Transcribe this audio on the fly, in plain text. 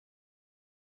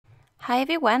Hi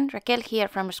everyone, Raquel here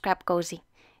from scrapcosy.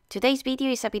 Today's video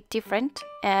is a bit different.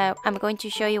 I'm going to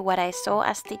show you what I saw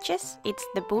as stitches. It's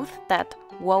the booth that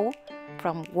Wow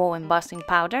from Wow Embossing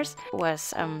Powders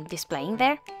was displaying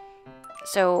there.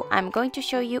 So I'm going to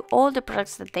show you all the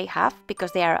products that they have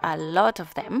because there are a lot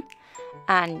of them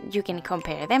and you can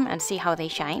compare them and see how they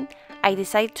shine. I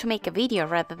decided to make a video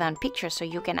rather than pictures so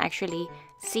you can actually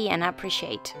see and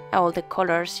appreciate all the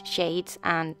colors, shades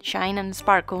and shine and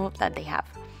sparkle that they have.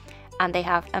 And they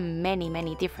have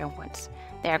many different ones.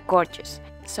 They are gorgeous.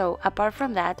 So apart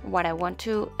from that, what I want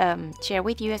to share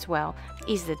with you as well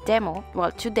is the demo,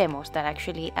 well, two demos that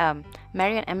actually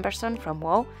Marion Emberson from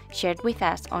Wow shared with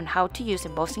us on how to use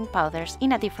embossing powders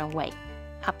in a different way.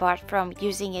 Apart from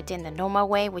using it in the normal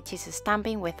way, which is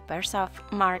stamping with Versailles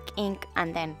mark ink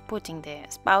and then putting the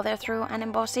powder through and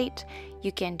emboss it,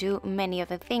 you can do many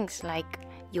other things like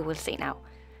you will see now.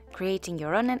 Creating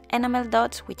your own enamel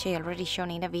dots, which I already shown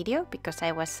in a video because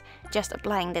I was just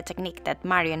applying the technique that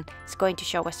Marion is going to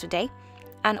show us today,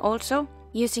 and also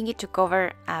using it to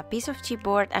cover a piece of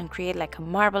chipboard and create like a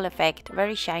marble effect,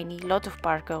 very shiny, lot of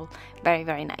sparkle,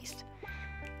 very nice.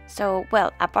 So,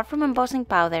 well, apart from embossing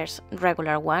powders,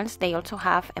 regular ones, they also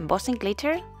have embossing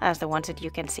glitter, as the ones that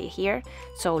you can see here,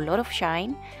 so a lot of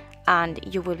shine, and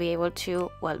you will be able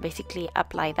to, well, basically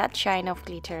apply that shine of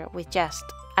glitter with just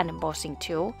an embossing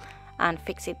tool and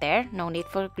fix it there, no need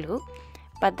for glue.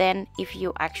 But then if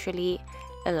you actually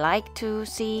like to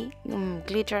see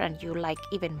glitter and you like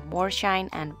even more shine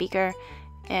and bigger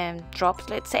drops,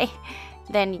 let's say,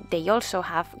 then they also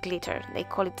have glitter. They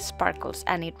call it sparkles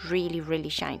and it really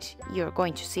shines. You're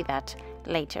going to see that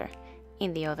later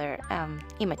in the other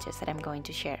images that I'm going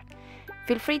to share.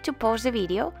 Feel free to pause the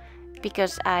video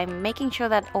because I'm making sure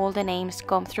that all the names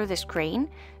come through the screen.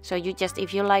 So you just,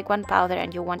 if you like one powder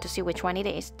and you want to see which one it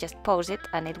is, just pause it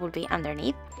and it will be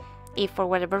underneath. If for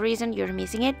whatever reason you're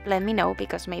missing it, let me know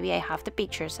because maybe I have the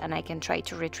pictures and I can try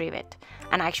to retrieve it.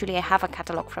 And actually I have a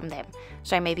catalog from them,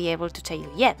 so I may be able to tell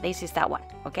you, yeah, this is that one,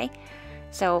 okay?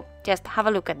 So just have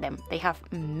a look at them. They have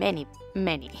many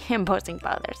embossing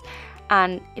powders.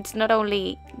 And it's not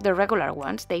only the regular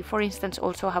ones, they for instance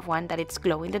also have one that it's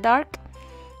glow in the dark.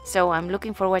 So I'm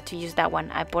looking forward to use that one.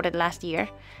 I bought it last year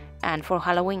and for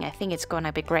Halloween I think it's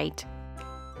gonna be great.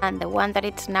 And the one that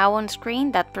it's now on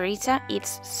screen, that Parisa,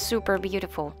 it's super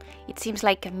beautiful. It seems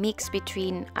like a mix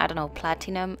between, I don't know,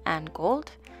 platinum and gold,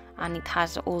 and it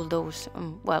has all those,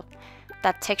 well,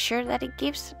 that texture that it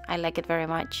gives, I like it very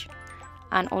much.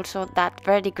 And also that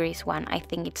verdigris one, I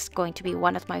think it's going to be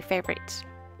one of my favorites.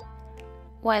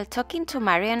 While talking to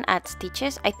Marion at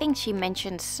Stitches, I think she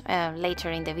mentions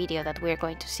later in the video that we're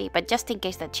going to see, but just in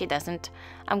case that she doesn't,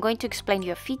 I'm going to explain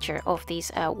you a feature of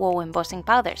these Wow embossing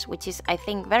powders, which is, I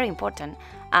think, very important,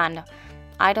 and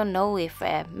I don't know if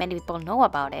many people know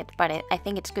about it, but I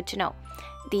think it's good to know.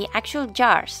 The actual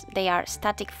jars, they are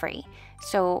static free,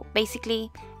 so basically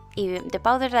the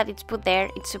powder that it's put there,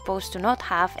 it's supposed to not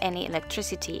have any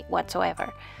electricity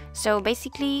whatsoever. So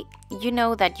basically, you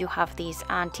know that you have these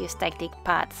anti-static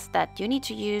pads that you need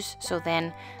to use so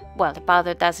then, well, the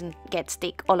powder doesn't get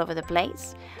stick all over the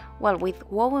place. Well, with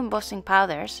Wow embossing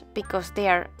powders, because they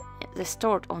are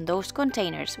stored on those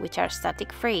containers which are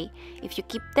static free, if you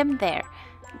keep them there,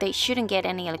 they shouldn't get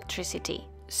any electricity,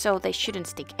 so they shouldn't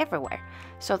stick everywhere.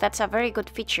 So that's a very good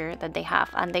feature that they have,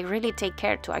 and they really take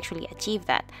care to actually achieve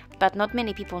that, but not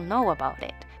many people know about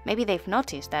it. Maybe they've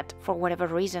noticed that for whatever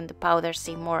reason the powders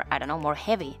seem more, I don't know, more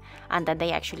heavy, and that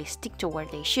they actually stick to where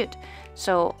they should.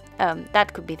 So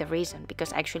that could be the reason,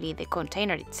 because actually the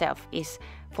container itself is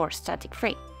for static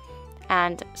free.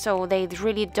 And so they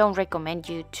really don't recommend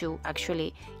you to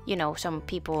actually, you know, some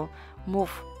people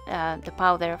move the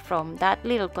powder from that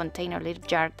little container, little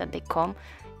jar that they come,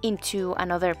 into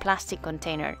another plastic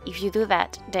container. If you do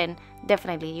that, then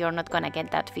definitely you're not gonna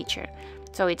get that feature.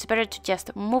 So it's better to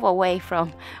just move away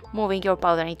from moving your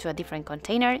powder into a different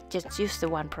container, just use the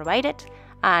one provided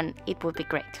and it will be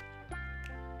great.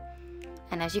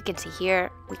 And as you can see here,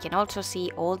 we can also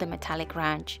see all the metallic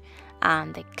range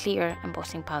and the clear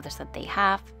embossing powders that they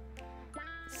have.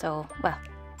 So, well,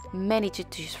 many to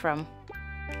choose from.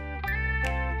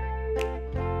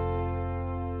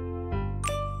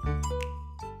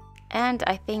 And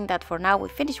I think that for now we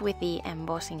finished with the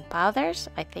embossing powders.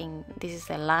 I think this is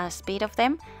the last bit of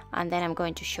them, and then I'm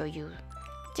going to show you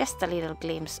just a little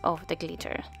glimpse of the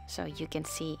glitter so you can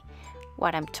see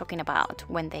what I'm talking about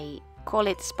when they call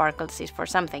it sparkles is for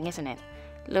something, isn't it?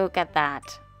 Look at that.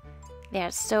 They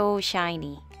are so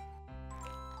shiny.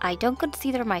 I don't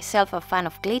consider myself a fan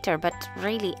of glitter, but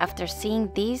really after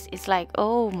seeing this, it's like,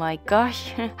 oh my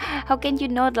gosh, how can you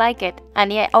not like it?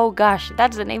 And yeah, oh gosh,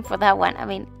 that's the name for that one. I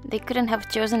mean, They couldn't have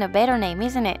chosen a better name,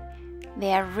 isn't it?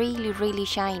 They are really, really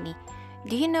shiny.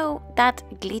 Do you know that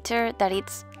glitter that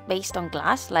it's based on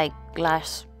glass, like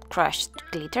glass crushed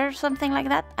glitter or something like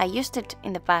that? I used it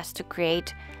in the past to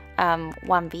create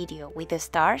one video with the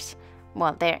stars.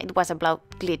 Well, there it was about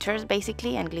glitters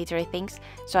basically and glittery things,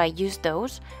 so I used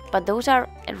those, but those are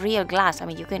real glass. I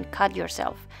mean, you can cut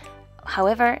yourself.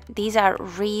 However, these are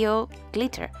real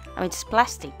glitter. I mean, it's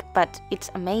plastic, but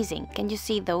it's amazing. Can you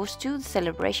see those two, the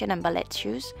Celebration and Ballet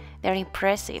shoes? They're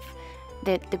impressive.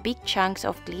 The big chunks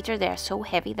of glitter, they are so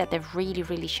heavy that they really,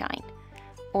 really shine.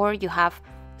 Or you have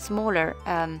smaller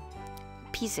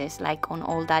pieces like on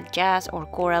All That Jazz or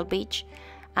Coral Beach,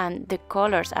 and the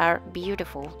colors are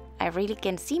beautiful. I really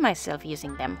can see myself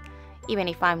using them. Even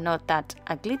if I'm not that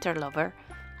a glitter lover,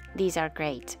 these are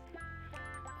great.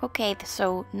 Okay,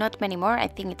 so not many more. I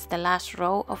think it's the last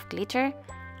row of glitter,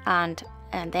 and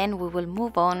then we will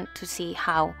move on to see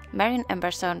how Marion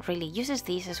Emberson really uses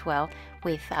these as well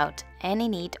without any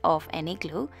need of any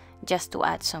glue, just to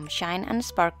add some shine and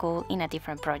sparkle in a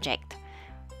different project.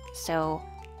 So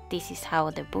this is how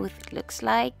the booth looks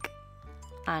like,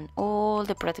 and all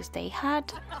the products they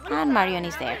had, and Marion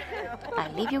is there.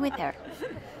 I'll leave you with her.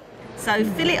 So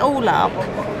fill it all up,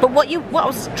 but what I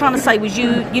was trying to say was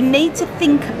you need to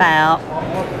think about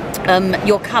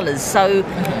your colours. So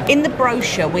in the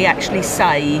brochure we actually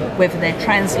say whether they're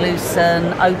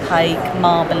translucent, opaque,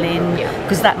 marbling,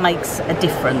 because that makes a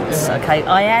difference. Okay,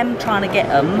 I am trying to get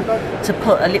them to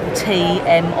put a little T,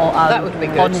 M or O that would be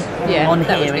good. on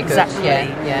that here, would be exactly. Good.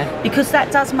 Yeah. Because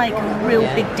that does make a real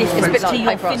big difference to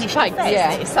your finished effect.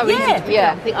 Yeah, it's so easy to pick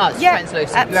up. Think, oh, it's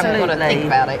translucent. Absolutely. You haven't got to think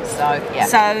about it. So yeah.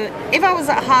 So if I was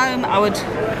at home, I would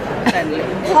put a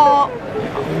little pot,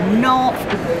 not.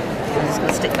 I'm just going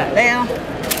to stick that there.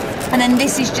 And then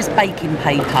this is just baking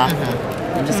paper.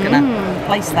 I'm just going to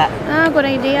place that Good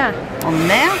idea. on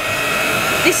there.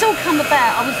 This all come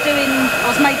about, I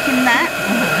was making that,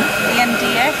 the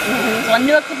MDF, so I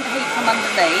knew I couldn't heat from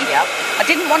underneath. Yep. I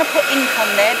didn't want to put ink on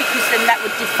there because then that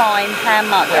would define how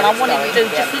much, and I wanted to do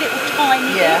just little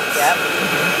tiny bits.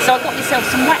 So I got myself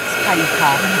some wax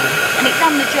paper, and it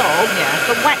done the job,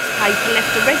 but wax paper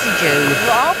left a residue.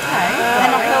 Okay. And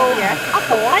then I thought, I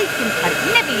thought baking paper,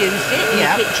 never used it in the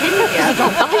kitchen because I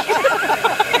don't like it.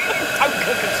 Don't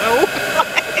cook at all.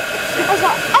 I was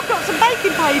like, I've got some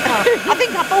baking paper. I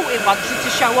think I bought it once just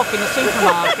to show off in the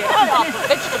supermarket. I put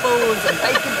vegetables and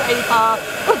baking paper.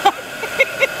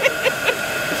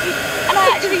 And I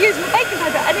actually used my baking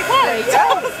paper and it worked.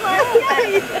 I was like,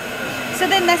 yay. So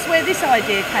then that's where this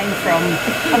idea came from.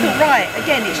 I thought, right,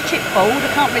 again, it's chipboard.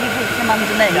 I can't really heat from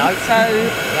underneath. So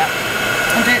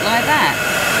I'll do it like that.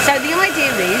 So the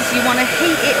idea is you want to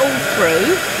heat it all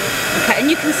through. Okay,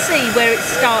 and you can see where it's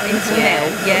starting to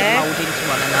melt, mould into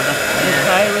one another.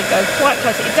 Okay, we go quite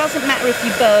close. It doesn't matter if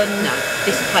you burn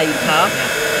this paper.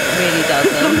 It really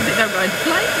doesn't. As long as it don't burn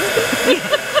flames.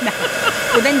 No.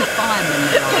 Well, then the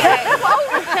firemen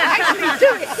actually do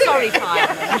it. Sorry,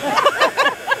 firemen.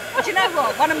 Do you know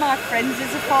what? One of my friends is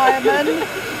a fireman,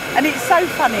 and it's so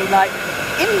funny. Like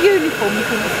in uniform, you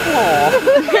think, "Floor."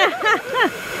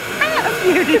 Out of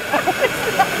uniform.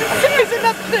 It's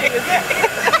another thing, is it?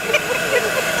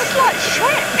 It's like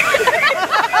Shrek.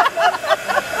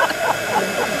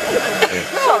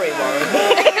 Sorry, Warren.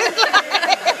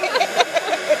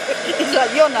 It's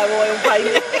like, you're no oil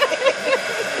painting.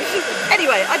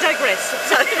 Anyway, I digress.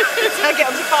 So I get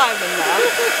on to firemen now.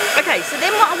 Okay, so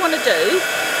then what I want to do,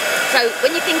 so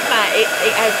when you think about it,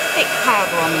 it has thick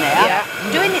powder on there.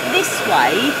 Doing it this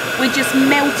way, we're just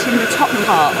melting the top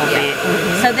part of it.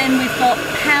 So then we've got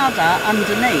powder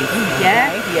underneath.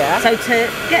 So to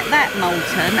get that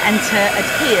molten and to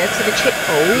adhere to the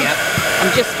chipboard,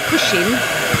 I'm just pushing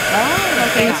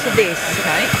into this.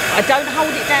 I don't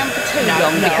hold it down for too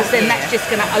long because then that's just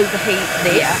going to overheat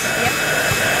this.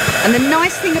 And the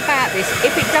nice thing about this,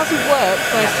 if it doesn't work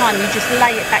first time, you just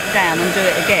lay it back down and do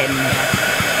it again.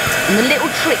 And the little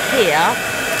trick here,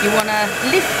 you want to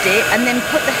lift it and then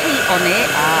put the heat on it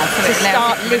to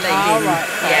start lifting.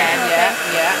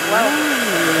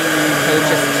 So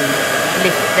just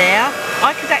lift there.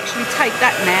 I could actually take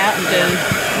that now and do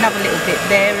another little bit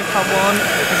there if I want.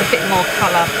 There's a bit more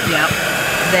colour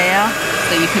there.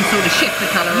 So you can sort of shift the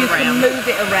colour around. You can move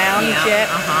it around,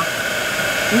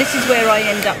 And this is where I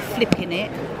end up flipping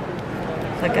it.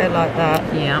 So I go like that.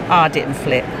 I didn't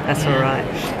flip. That's all right.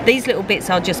 These little bits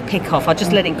I'll just pick off. I'll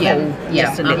just let it cool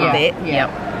just a little bit.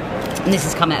 And this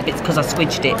has come out a bit because I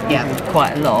squidged it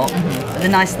quite a lot. But the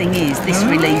nice thing is this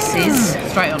releases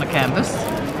straight on a canvas.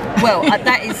 Well,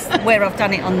 that is where I've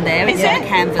done it on there. It's on the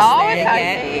canvas there,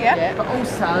 okay. yeah. But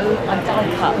also, I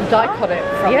die cut. Die cut it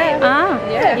from it.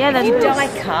 Yeah, that's If you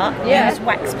nice. die cut, use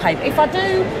wax paper. If I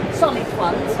do solid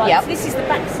ones, like this is the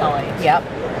back side. Yep.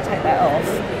 Take that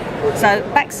off. So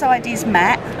back side is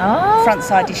matte, front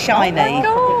side is shiny.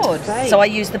 Oh my God. So I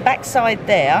use the back side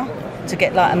there to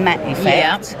get like a matte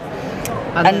effect.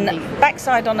 And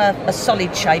backside on a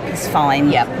solid shape is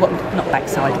fine. Yep. Well, not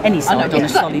backside, any side on a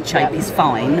solid shape is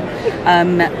fine.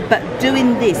 But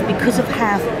doing this, because of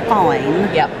how fine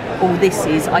all this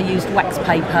is, I used wax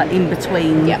paper in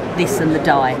between this and the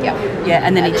dye. Yeah,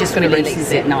 and then it just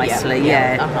releases it nicely.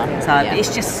 So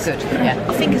it's just good.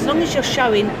 I think as long as you're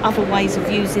showing other ways of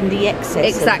using the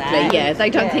excess. Exactly. Yeah, they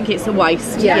don't think it's a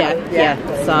waste. Yeah.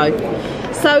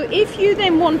 So if you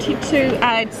then wanted to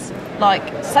add, like,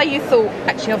 say you thought,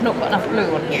 actually I've not got enough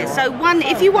blue on here. Yeah, so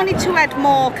if you wanted to add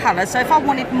more colour, so if I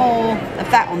wanted more of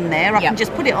that on there, I can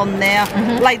just put it on there,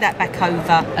 lay that back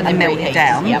over and melt it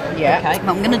down. Okay. But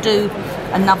I'm going to do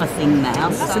another thing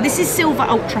now. So this is Silver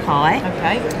Ultra High.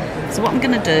 Okay. So what I'm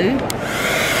going to do,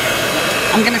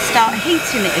 I'm going to start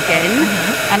heating it again,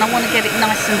 and I want to get it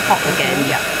nice and hot again.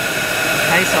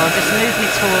 Okay, so I'll just move my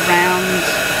tool around.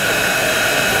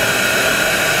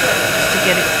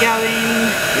 Get it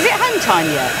going. Is it home time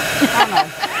yet? Oh no.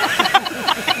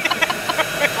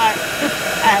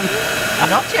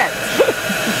 Not yet.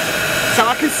 So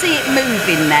I can see it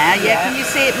moving now, Can you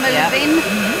see it moving?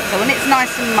 So when it's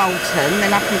nice and molten, then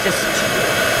I can just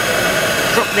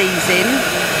drop these in.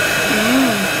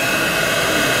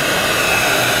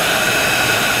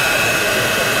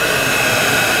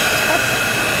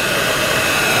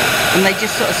 And they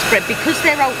just sort of spread, because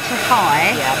they're ultra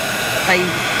high, they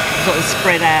sort of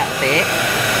spread out a bit.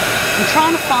 I'm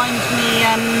trying to find me,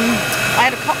 I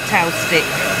had a cocktail stick,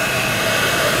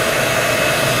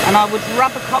 and I would rub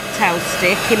a cocktail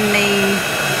stick in the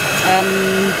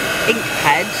ink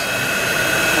pad.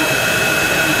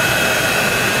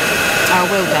 Oh,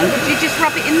 well done. Could you just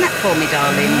rub it in that for me,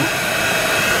 darling?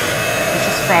 Let's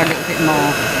just throw a little bit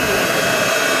more.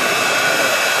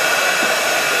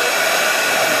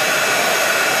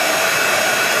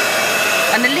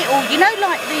 And a little, you know,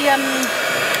 like the,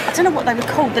 I don't know what they were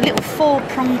called, the little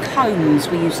 4-prong combs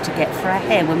we used to get for our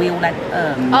hair when we all had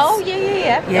perms. Oh,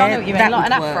 yeah. I know what you mean, like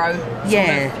an afro.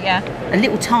 A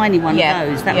little tiny one of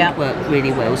those, that would work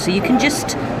really well. So you can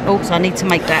just, oops, I need to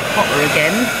make that hotter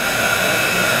again.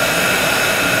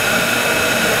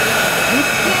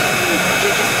 Could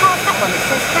you just pass that one? It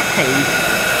says happy.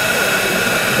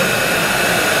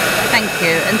 Thank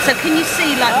you. And so can you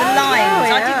see like the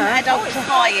lines? I didn't add ultra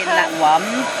high in that one.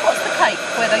 What's the cake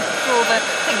where they draw the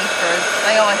thingy through?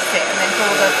 They ice it and then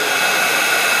draw the...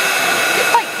 Is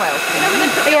it fake well? You know when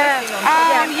they put the icing on top?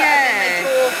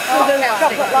 The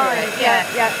chocolate lines.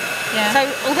 So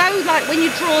although like when you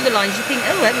draw the lines you think,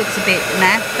 oh, that looks a bit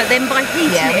naff, but then by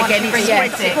heating it again it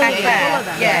spreads it back out.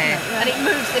 And it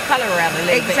moves the colour around a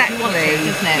little bit if you want to,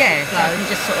 doesn't it? Yeah, so I can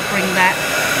just sort of bring that,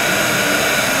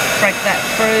 drag that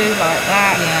through like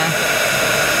that.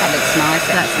 That looks nice.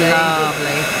 That's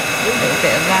lovely. A little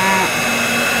bit of that.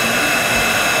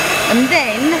 And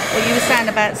then what you were saying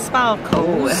about sparkles.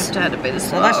 Oh, I have to add a bit of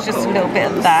so that's just a little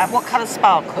bit of that. What colour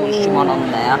sparkles do you want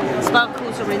on there?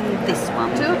 Sparkles are in this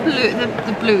one. Do a blue, the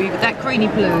blue, that greeny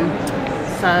blue.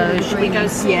 So should we go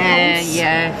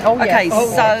sparkles? Okay,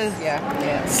 so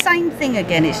same thing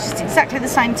again. It's just exactly the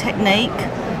same technique.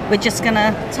 We're just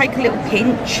gonna take a little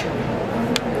pinch.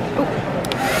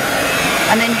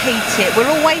 And then heat it. We're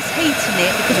always heating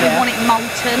it because we want it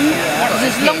molten. Because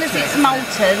as long as it's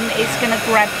molten, it's going to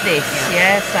grab this.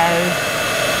 So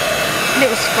a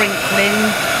little sprinkling.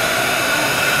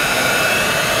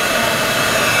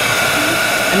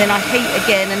 And then I heat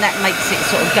again, and that makes it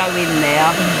sort of go in there.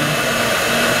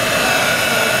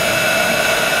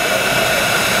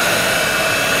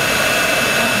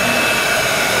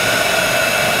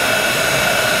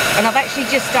 And I've actually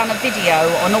just done a video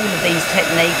on all of these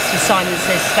techniques for Simon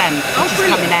Says Stamp, which is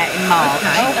coming out in March.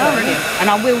 Brilliant. And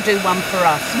I will do one for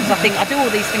us, because I think I do all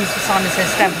these things for Simon Says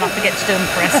Stamp and I forget to do them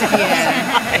for us.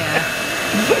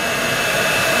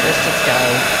 Let's just go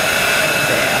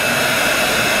there.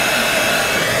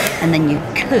 And then you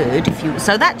could, if you...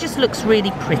 So that just looks really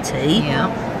pretty.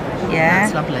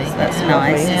 That's lovely. So that's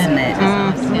nice, isn't it?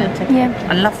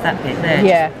 I love that bit there.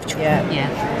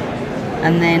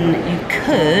 And then you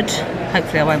could,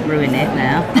 hopefully I won't ruin it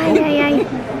now.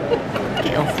 Get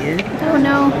it off you. Oh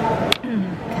no.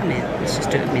 Come here, let's just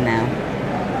do it with me now.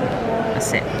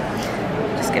 That's it.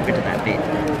 Just get rid of that bit.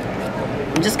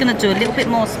 I'm just going to do a little bit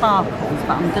more sparkles,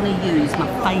 but I'm going to use my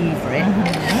favourite.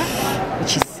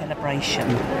 which is Celebration.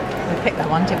 We picked that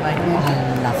one, didn't we?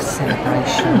 I love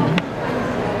Celebration.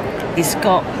 It's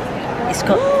got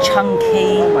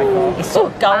chunky, it's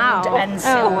got gold and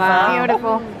silver.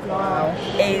 Beautiful.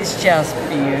 It's just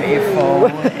beautiful.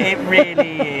 It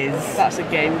really is. That's a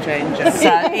game changer.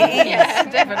 So it is. Yeah,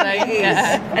 definitely. It is.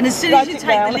 Yeah. And as soon as you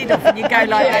take the lid off and you go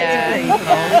like that to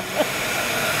people.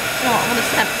 No, I want to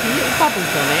stamp some little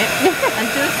bubbles on it and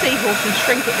do a seahorse and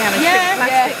shrink it down and shrink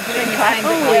plastic and put it in your hand.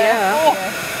 Oh, yeah.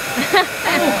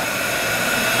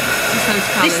 Just those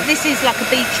colours. This is like a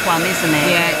beach one, isn't it?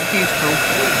 Yeah, it's beautiful.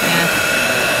 Yeah.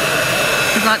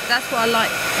 Because that's why I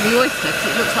like the oyster, because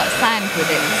it looks like sand with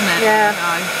it, doesn't it? Yeah.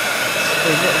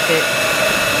 A little bit.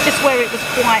 Just where it was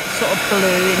quite sort of blue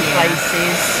in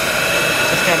places.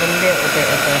 Just have a little bit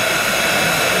of a.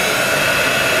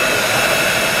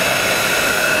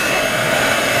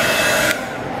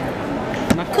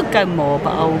 And I could go more,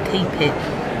 but I'll keep it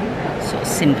sort of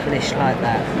simple-ish like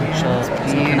that. I'm sure it's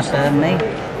not going to burn me.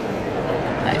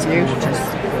 That's gorgeous.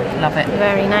 Love it.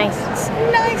 Very nice.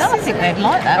 Nice. I think they'd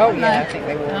like that. Oh, wouldn't yeah, I they? think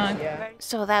they will. Yeah.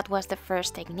 So that was the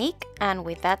first technique, and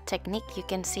with that technique you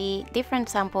can see different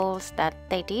samples that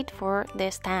they did for the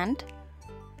stand.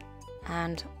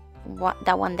 And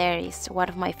that one there is one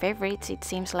of my favorites. It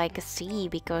seems like a sea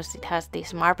because it has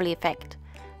this marbly effect.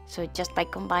 So just by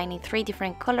combining 3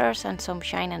 different colors and some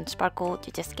shine and sparkle,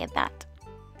 you just get that.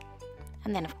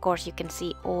 And then of course you can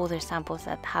see all the samples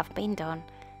that have been done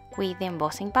with the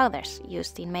embossing powders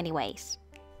used in many ways.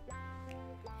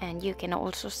 And you can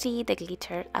also see the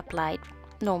glitter applied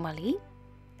normally,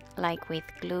 like with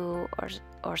glue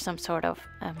or some sort of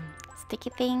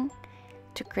sticky thing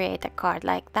to create a card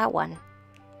like that one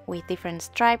with different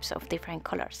stripes of different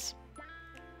colors,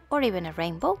 or even a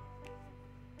rainbow.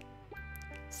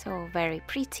 So very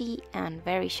pretty and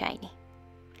very shiny.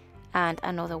 And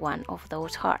another one of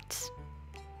those hearts.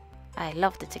 I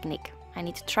love the technique. I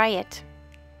need to try it.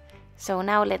 So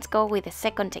now let's go with the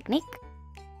second technique.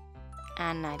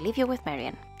 And I leave you with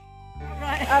Marion.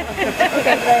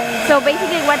 So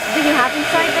basically, what do you have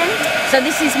inside then? So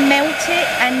this is melted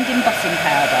and embossing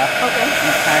powder. Okay.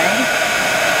 Okay.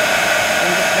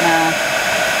 I'm just gonna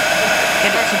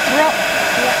get it to drop.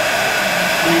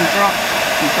 And then drop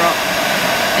and drop.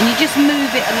 And you just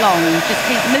move it along. Just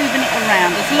keep moving it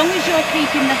around. As long as you're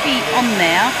keeping the heat on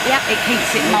there, it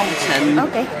keeps it molten.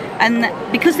 Okay. And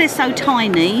because they're so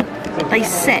tiny, they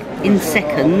set in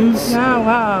seconds. Oh,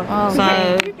 wow. Oh,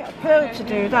 So You get a pearl to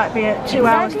do, that'd be 2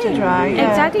 hours to dry. Yeah.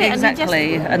 Exactly.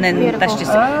 exactly, and then Beautiful. that's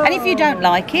just. And if you don't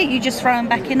like it, you just throw them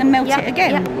back in and melt it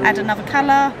again. yeah. Add another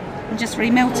colour and just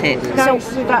remelt it. So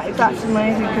that's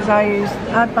amazing because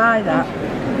I'd buy that.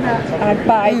 I'd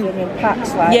buy them in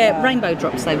packs like Yeah, that. rainbow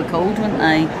drops they were called, weren't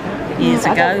they? Years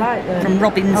I ago, don't like them. from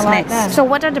Robin's I like Nest. them. So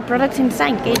what are the products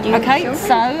inside? Can you Okay, show?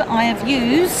 so I have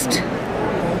used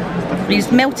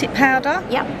melted powder.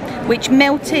 Yeah. Which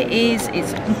melted is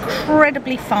it's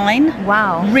incredibly fine.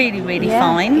 Wow. Really, really Yeah,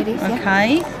 fine. it is, yeah.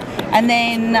 Okay. And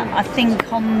then I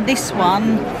think on this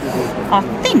one, I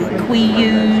think we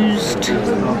used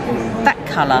that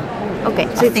colour. Okay,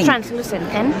 so I it's think. translucent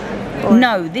then? Or-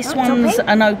 No, this Oh, it's one's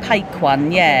okay. an opaque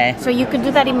one, yeah. So you could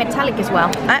do that in metallic as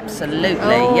well?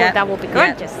 Absolutely, Oh, yeah. that will be Yeah.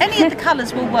 gorgeous. Any of the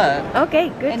colours will work. Okay,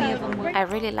 good. Any of them will. I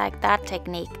really like that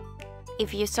technique.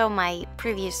 If you saw my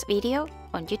previous video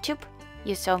on YouTube,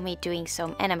 you saw me doing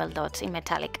some enamel dots in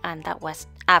metallic, and that was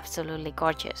absolutely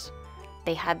gorgeous.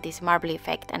 They had this marbly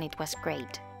effect and it was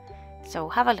great. So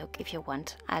have a look if you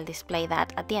want. I'll display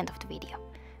that at the end of the video.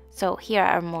 So here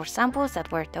are more samples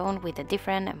that were done with the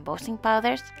different embossing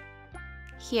powders.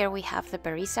 Here we have the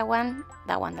Berisa one,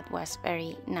 that one that was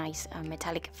very nice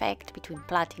metallic effect between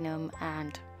platinum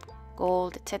and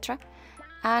gold, etc.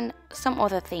 And some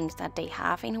other things that they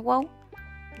have in WoW.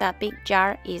 That big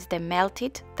jar is the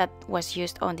melted that was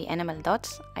used on the enamel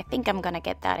dots. I think I'm gonna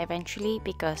get that eventually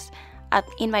because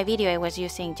in my video I was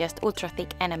using just ultra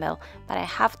thick enamel, but I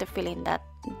have the feeling that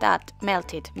that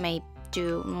melted may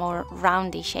do more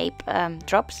roundy shape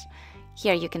drops.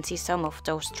 Here you can see some of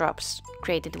those drops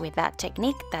created with that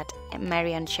technique that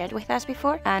Marion shared with us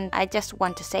before, and I just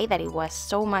want to say that it was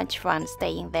so much fun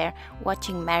staying there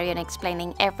watching Marion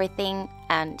explaining everything,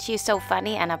 and she's so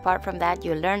funny, and apart from that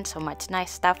you learned so much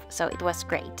nice stuff, so it was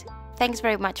great. Thanks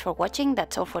very much for watching.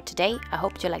 That's all for today. I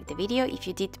hope you liked the video. If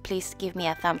you did, please give me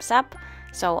a thumbs up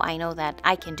so I know that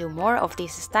I can do more of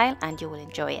this style and you will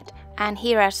enjoy it. And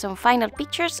here are some final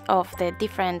pictures of the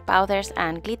different powders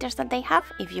and glitters that they have.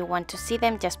 If you want to see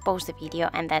them, just pause the video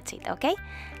and that's it, okay?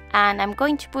 And I'm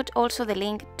going to put also the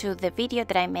link to the video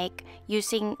that I make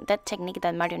using that technique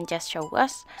that Marion just showed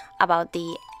us about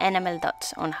the enamel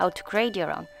dots on how to create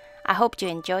your own. I hope you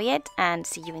enjoy it and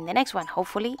see you in the next one,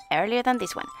 hopefully earlier than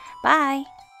this one. Bye!